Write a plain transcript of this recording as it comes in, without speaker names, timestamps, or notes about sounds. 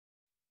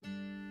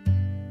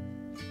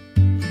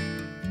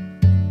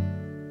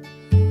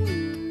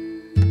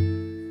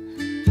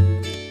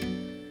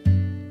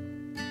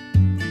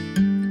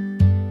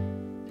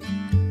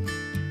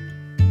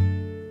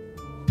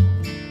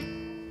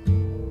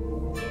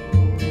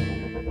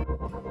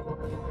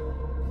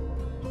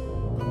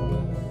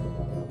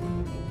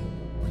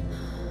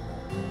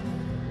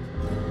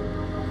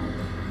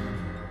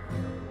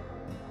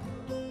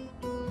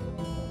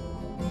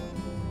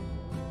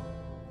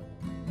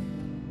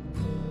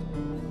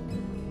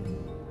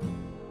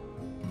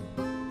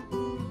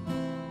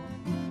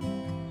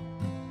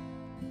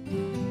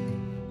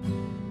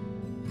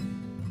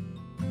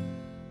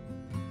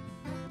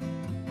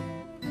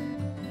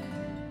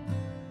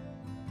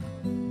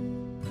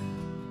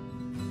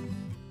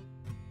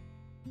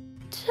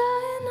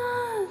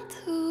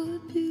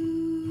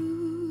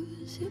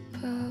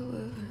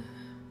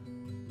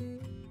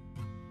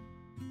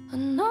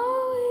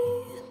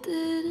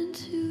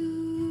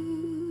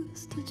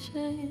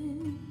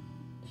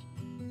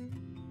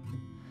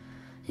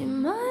You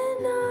might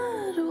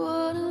not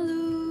wanna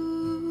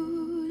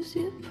lose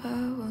your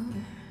power,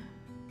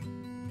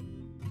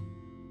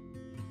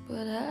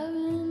 but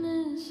having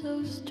it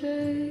so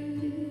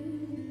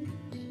strange.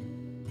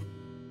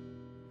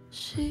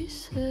 She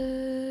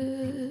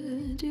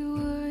said you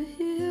were a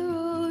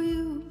hero,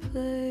 you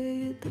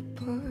played the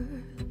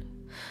part,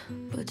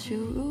 but you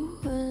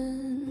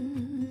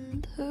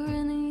ruined her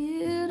in a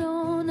year.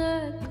 Don't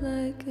act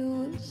like it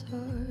was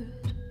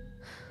hard,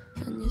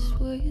 and you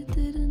swear you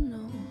didn't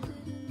know.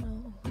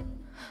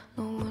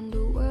 No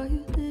wonder why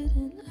you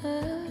didn't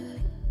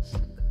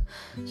ask.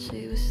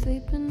 She was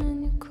sleeping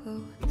in your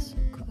clothes,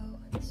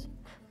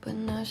 but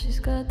now she's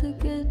got to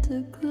get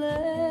to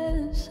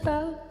class.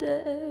 How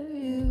dare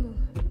you?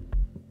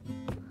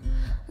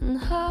 And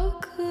how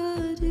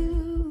could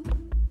you?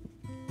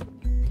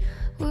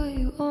 Will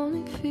you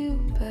only feel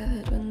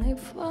bad when they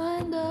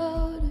find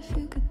out if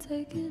you could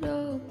take it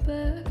all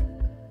back?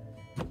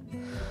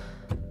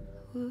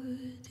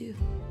 Would you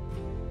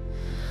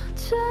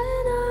try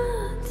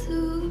not to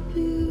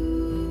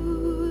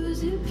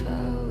abuse your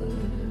power?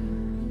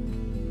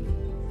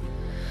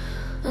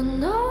 I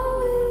know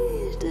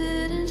we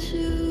didn't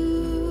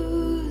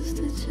choose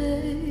to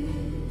change.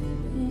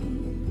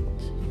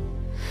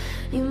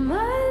 You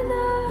might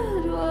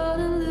not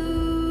wanna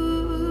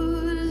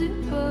lose your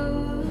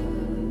power,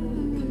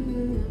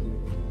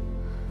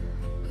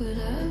 but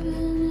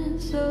having it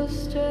so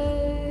strange.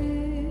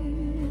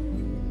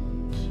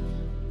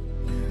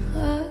 I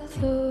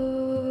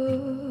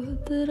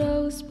thought that I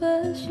was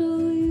special.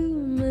 You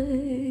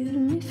made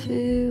me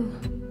feel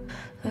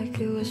like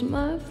it was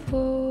my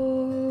fault.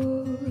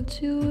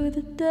 You were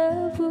the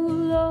devil,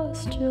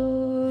 lost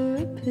your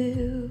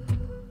appeal.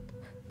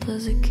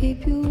 Does it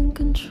keep you in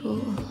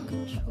control?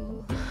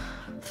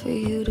 For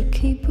you to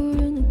keep her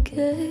in a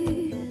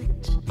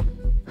cage,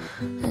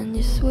 and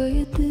you swear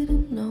you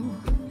didn't know.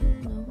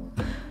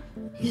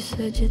 You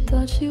said you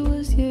thought she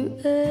was your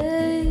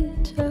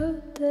age. How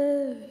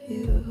dare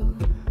you?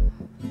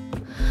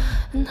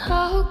 And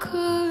how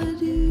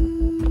could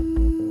you?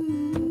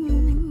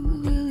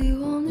 Will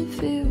you only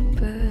feel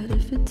bad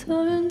if it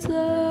turns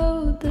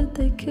out that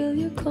they kill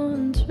your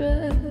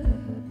contract?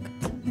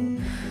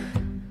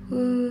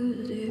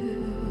 Would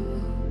you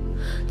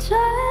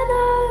try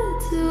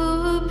not to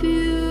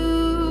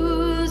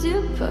abuse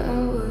your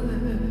power?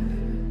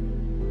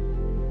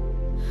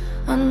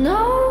 I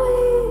know we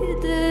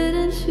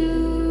didn't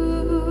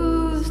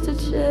choose to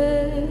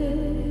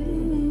change.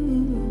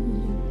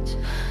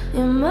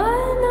 You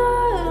might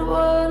not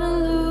wanna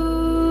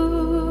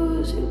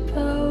lose your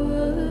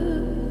power,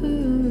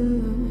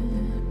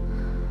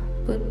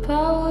 but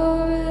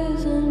power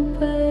isn't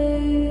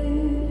pain.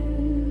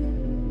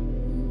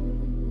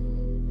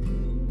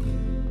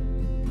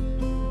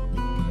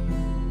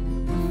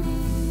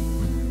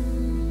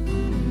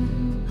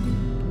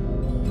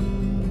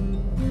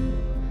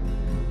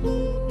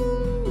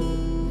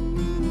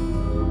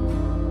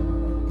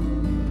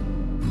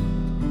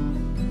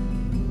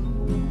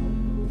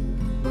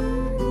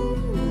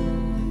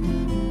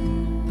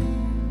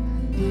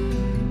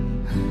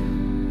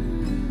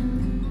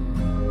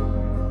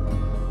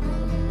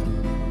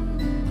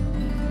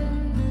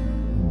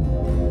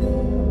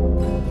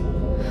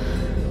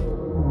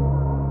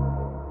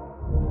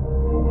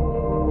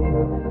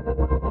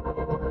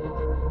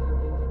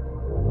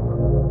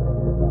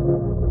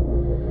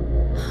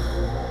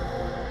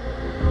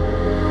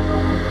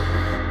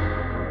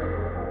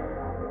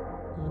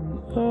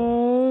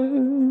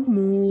 I'm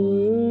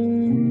away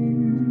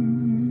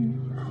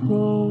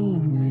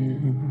from you.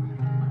 I'm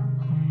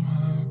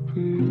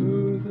happy.